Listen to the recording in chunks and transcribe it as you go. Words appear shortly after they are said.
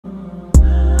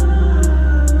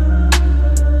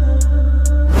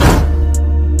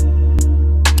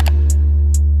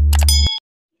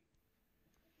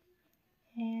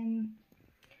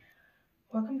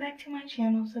to my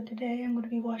channel. So today I'm going to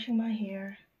be washing my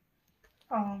hair.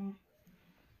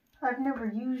 I've never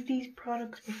used these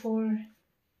products before.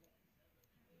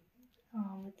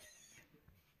 It's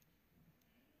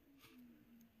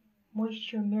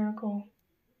Moisture Miracle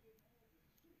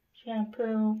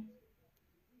shampoo.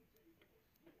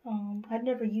 I've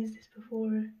never used this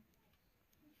before.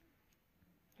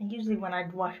 And usually when I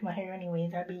wash my hair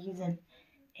anyways, I'd be using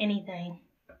anything.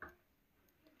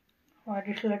 Or I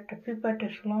just let the people at the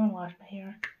salon wash my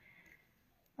hair.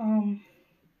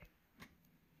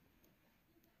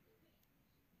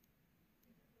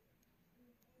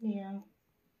 Yeah.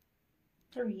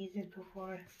 Never used this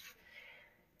before.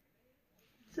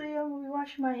 So yeah, I'm gonna be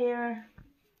washing my hair.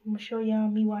 I'm gonna show y'all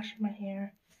me washing my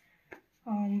hair.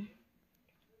 I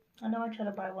know I tried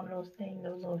to buy one of those things,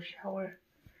 those little shower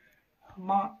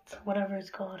mops, whatever it's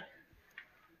called.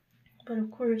 But of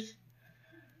course,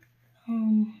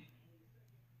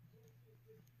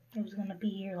 it was gonna be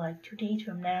here like 2 days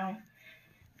from now.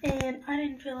 And I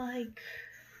didn't feel like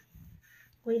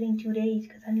waiting 2 days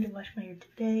because I need to wash my hair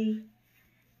today.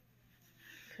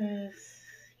 Because,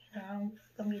 you know,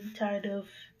 I'm getting tired of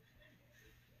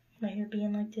my hair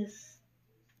being like this,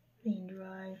 being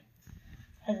dry.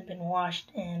 Hasn't been washed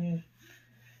in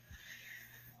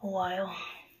a while.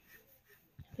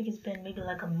 I think it's been maybe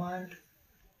like a month.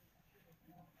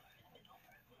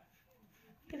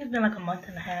 I think it's been like a month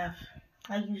and a half.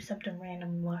 I use something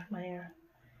random to wash my hair.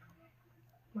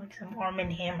 Like some Arm &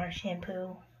 Hammer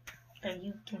shampoo that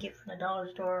you can get from the dollar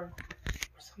store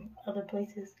or some other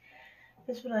places.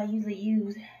 That's what I usually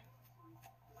use.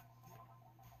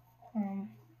 You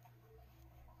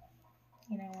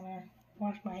know, when I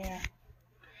wash my hair.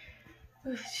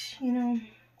 Which, you know,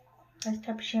 that's the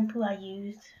type of shampoo I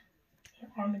used at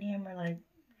Arm & Hammer like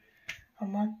a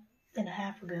month and a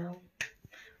half ago.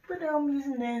 But now I'm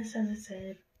using this, as I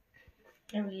said.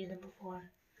 Never used it before.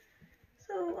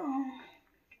 So,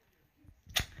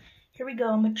 here we go.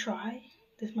 I'm gonna try.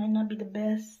 This might not be the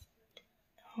best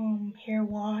hair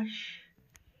wash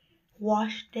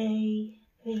day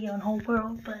video in the whole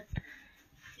world, but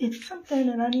it's something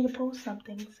and I need to post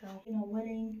something. So, you know,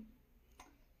 wetting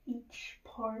each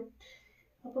part.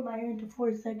 I put my hair into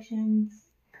 4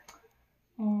 sections.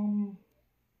 I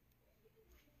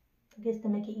guess to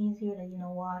make it easier to, you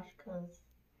know, wash, because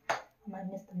I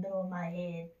might miss the middle of my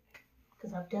head,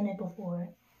 because I've done it before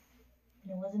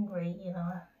and it wasn't great. You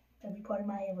know, every part of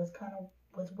my head was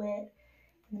wet,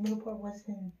 and the middle part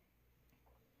wasn't,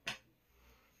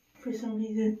 for some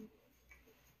reason.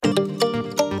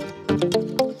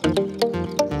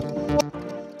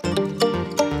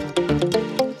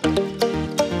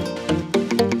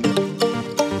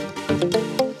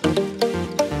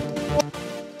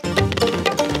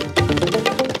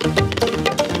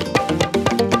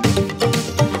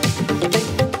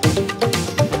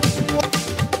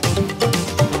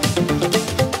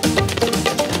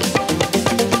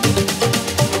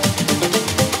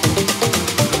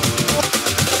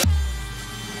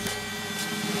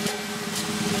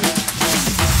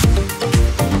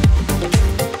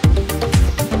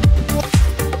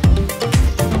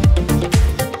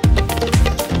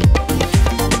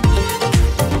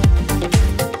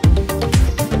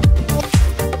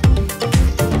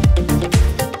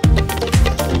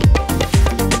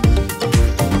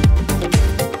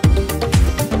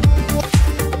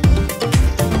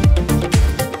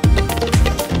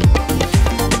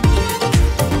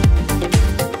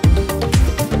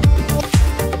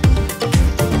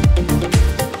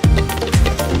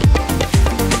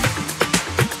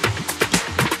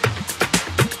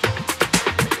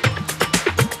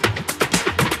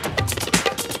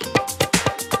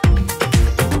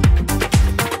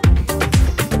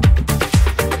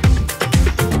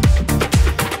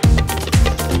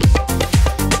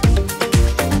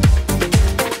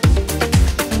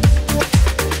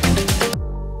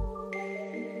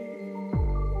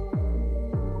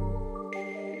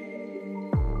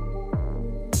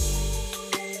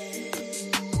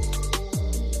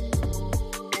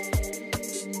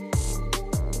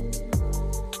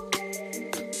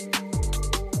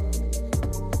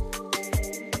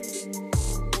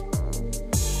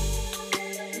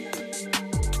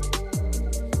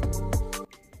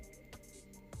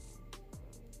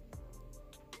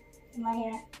 My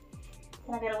hair.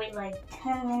 Then I gotta wait like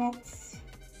 10 minutes.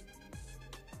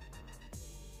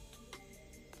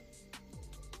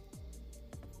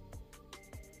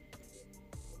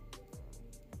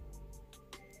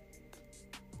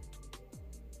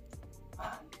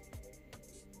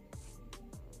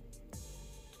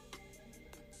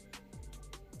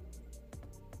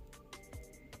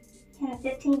 And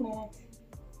 15 minutes.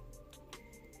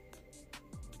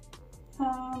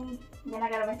 And then I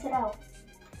gotta rinse it out.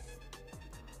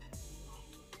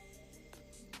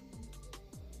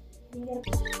 You gotta...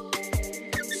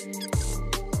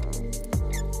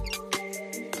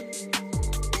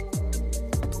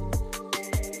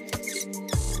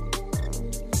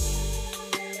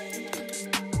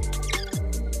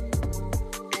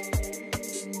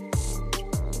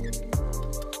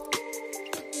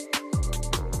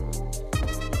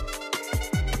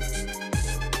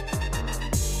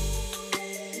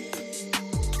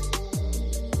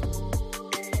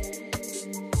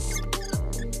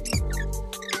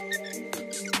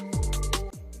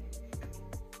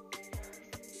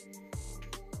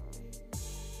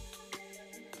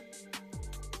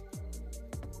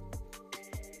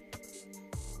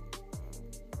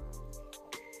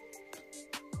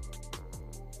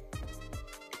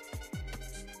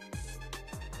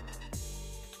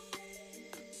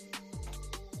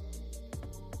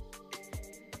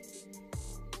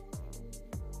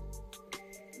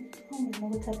 I don't even know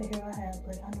what type of hair I have,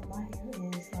 but I know my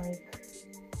hair is like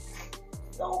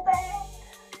so bad.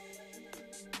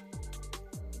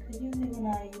 Cause usually when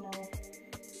I,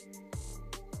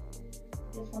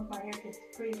 just once my hair gets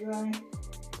pretty dry,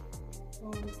 it's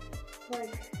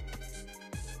like,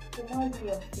 it reminds me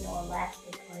of,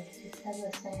 elastic, like it just has a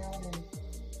sound, and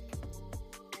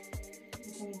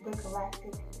when you break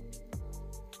elastic,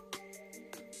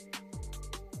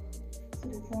 that's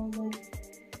what it sounds like.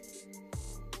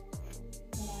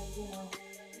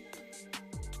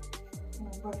 When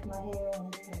I brush my hair and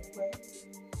it's like wet.